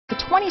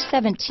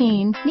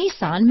2017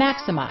 Nissan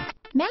Maxima.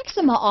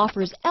 Maxima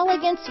offers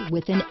elegance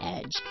with an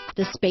edge.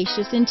 The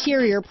spacious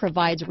interior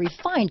provides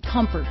refined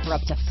comfort for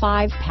up to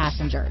 5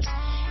 passengers.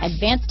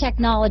 Advanced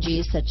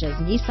technologies such as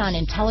Nissan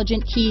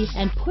Intelligent Key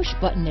and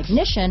push-button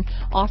ignition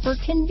offer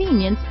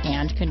convenience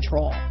and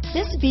control.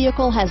 This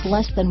vehicle has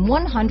less than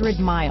 100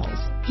 miles.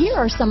 Here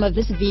are some of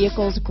this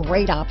vehicle's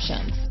great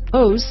options: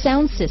 Bose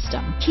sound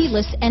system,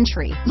 keyless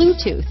entry,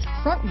 Bluetooth,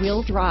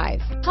 front-wheel drive,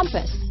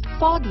 compass,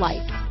 fog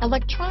lights,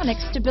 electronic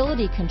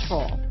stability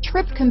control,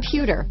 trip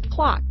computer,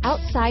 clock,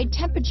 outside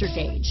temperature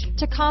gauge,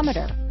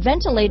 tachometer,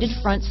 ventilated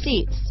front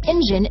seats,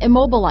 engine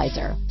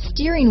immobilizer,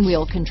 steering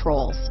wheel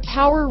controls,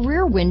 power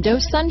rear window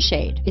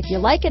sunshade. If you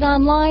like it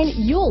online,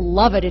 you'll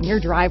love it in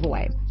your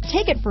driveway.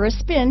 Take it for a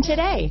spin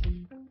today.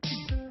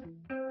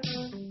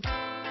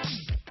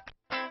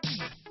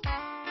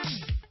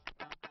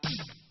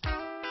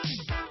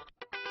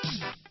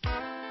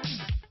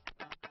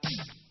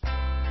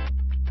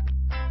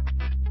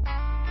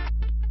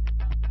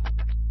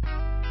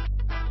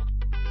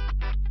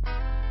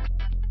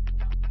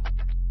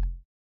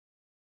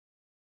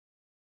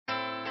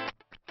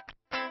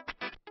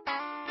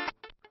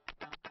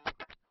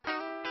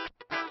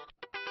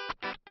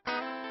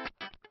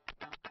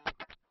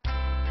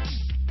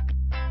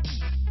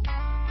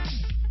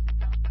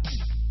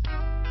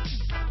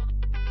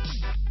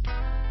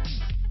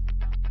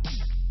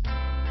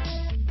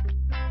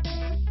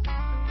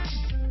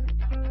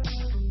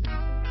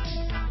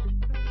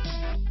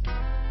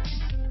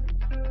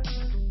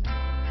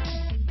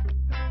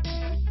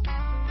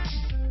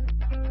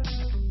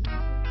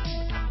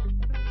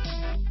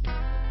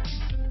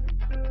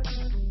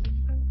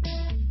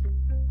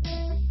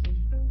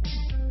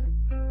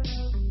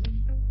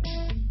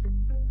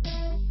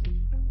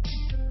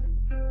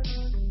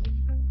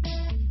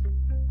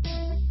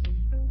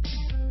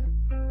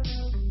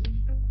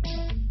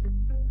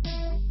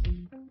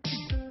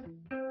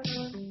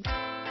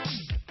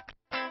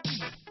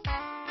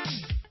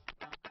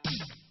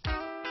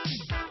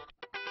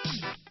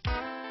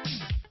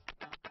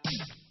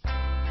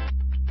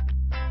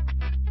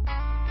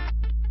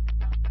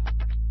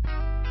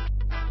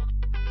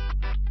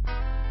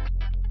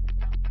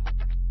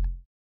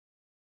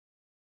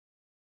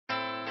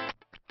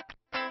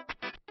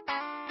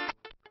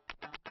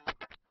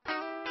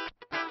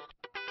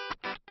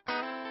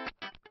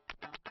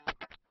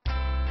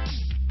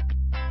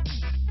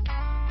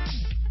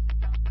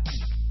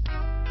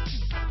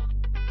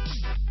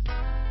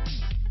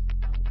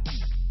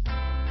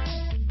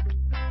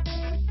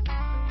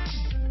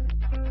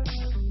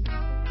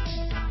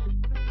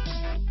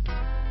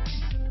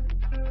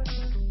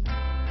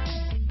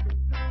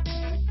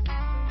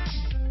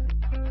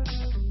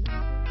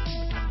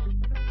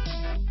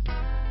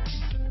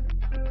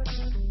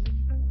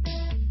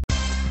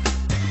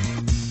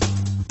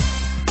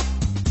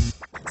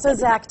 So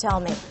Zach,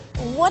 tell me,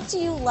 what do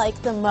you like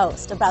the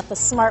most about the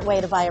smart way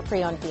to buy a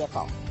pre-owned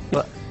vehicle?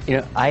 Well, you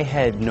know, I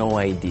had no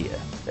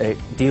idea a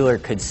dealer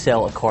could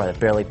sell a car that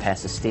barely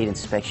passed a state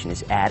inspection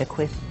is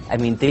adequate. I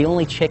mean, they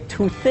only check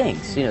 2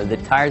 things. You know, the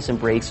tires and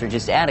brakes are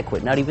just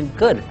adequate, not even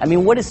good. I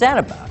mean, what is that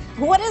about?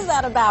 What is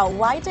that about?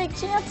 Why take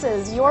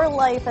chances? Your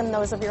life and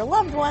those of your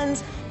loved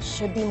ones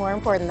should be more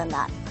important than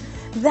that.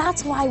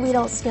 That's why we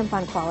don't skimp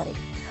on quality.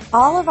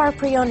 All of our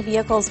pre-owned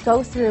vehicles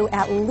go through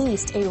at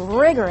least a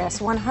rigorous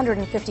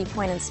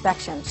 150-point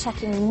inspection,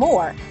 checking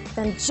more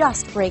than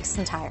just brakes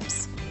and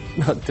tires.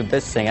 The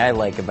best thing I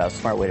like about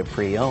Smart Way to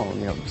Pre-Own,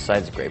 you know,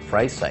 besides the great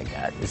price I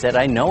got, is that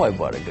I know I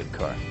bought a good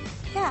car.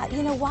 Yeah,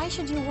 you know, why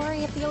should you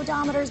worry if the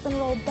odometer's been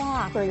rolled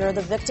back, or you're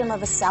the victim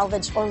of a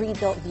salvaged or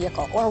rebuilt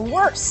vehicle, or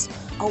worse,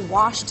 a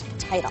washed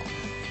title?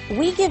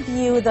 We give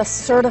you the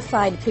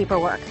certified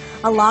paperwork,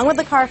 along with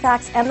the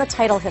Carfax and the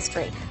title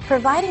history,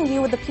 providing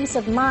you with the peace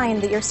of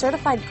mind that your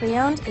certified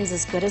pre-owned is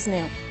as good as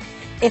new.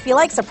 If you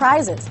like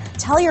surprises,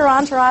 tell your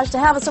entourage to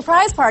have a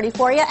surprise party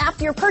for you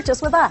after your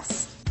purchase with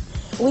us.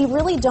 We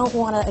really don't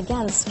want to,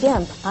 again,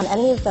 skimp on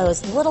any of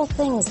those little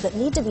things that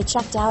need to be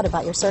checked out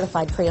about your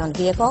certified pre-owned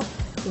vehicle.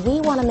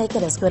 We want to make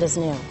it as good as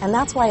new, and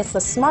that's why it's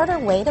the smarter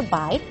way to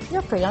buy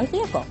your pre-owned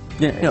vehicle.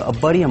 Yeah, you know, a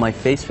buddy on my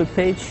Facebook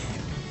page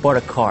bought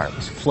a car. It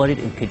was flooded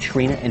in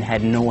Katrina and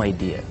had no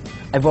idea.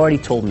 I've already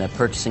told him that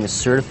purchasing a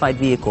certified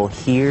vehicle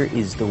here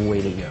is the way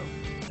to go.